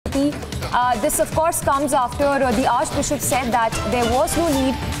BJP. This of course comes after the Archbishop said that there was no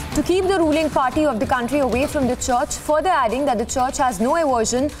need to keep the ruling party of the country away from the church, further adding that the church has no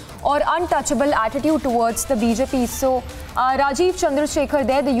aversion or untouchable attitude towards the BJP. So Rajeev Chandrasekhar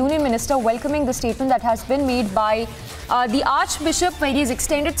there, the Union Minister, welcoming the statement that has been made by the Archbishop, where he has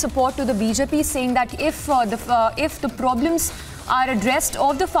extended support to the BJP, saying that if the problems are addressed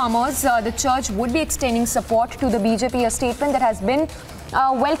of the farmers, the church would be extending support to the BJP. A statement that has been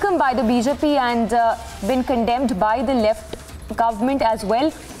welcomed by the BJP and been condemned by the left government as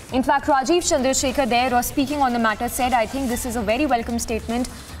well. In fact, Rajeev Chandrasekhar there, speaking on the matter, said, I think this is a very welcome statement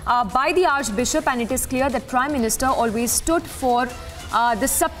by the Archbishop, and it is clear that Prime Minister always stood for the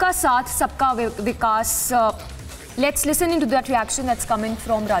Sabka Saath, Sabka Vikas. Let's listen into that reaction that's coming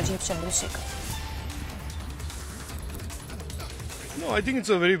from Rajeev Chandrasekhar. No, I think it's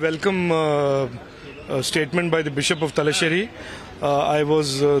a very welcome statement by the Bishop of Talasheri. I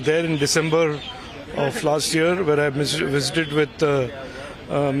was there in December of last year, where I visited with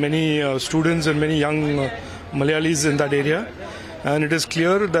many students and many young Malayalis in that area. And it is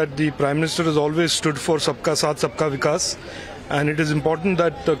clear that the Prime Minister has always stood for Sabka Saath, Sabka Vikas. And it is important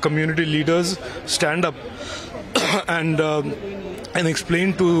that community leaders stand up and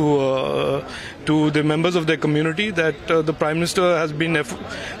explain to the members of their community that the Prime Minister has been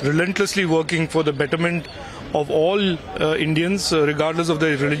relentlessly working for the betterment of all Indians, regardless of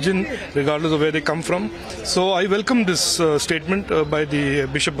their religion, regardless of where they come from. So I welcome this statement by the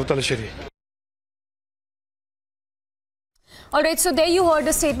Bishop of Talasheri. All right, so there you heard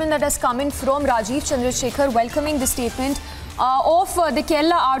the statement that has come in from Rajeev Chandrasekhar, welcoming the statement of the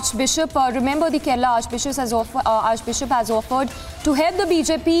Kerala Archbishop. Remember, the Kerala Archbishop has offered to help the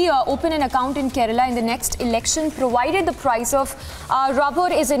BJP open an account in Kerala in the next election, provided the price of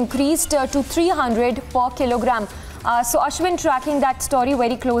rubber is increased to 300 per kilogram. So Ashwin tracking that story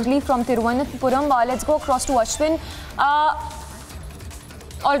very closely from Thiruvananthapuram. Let's go across to Ashwin.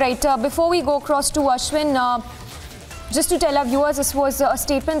 All right, before we go across to Ashwin, just to tell our viewers, this was a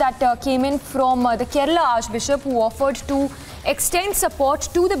statement that came in from the Kerala Archbishop, who offered to extend support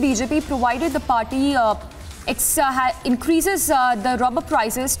to the BJP, provided the party increases the rubber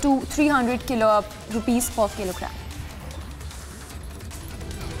prices to 300 rupees per kilogram.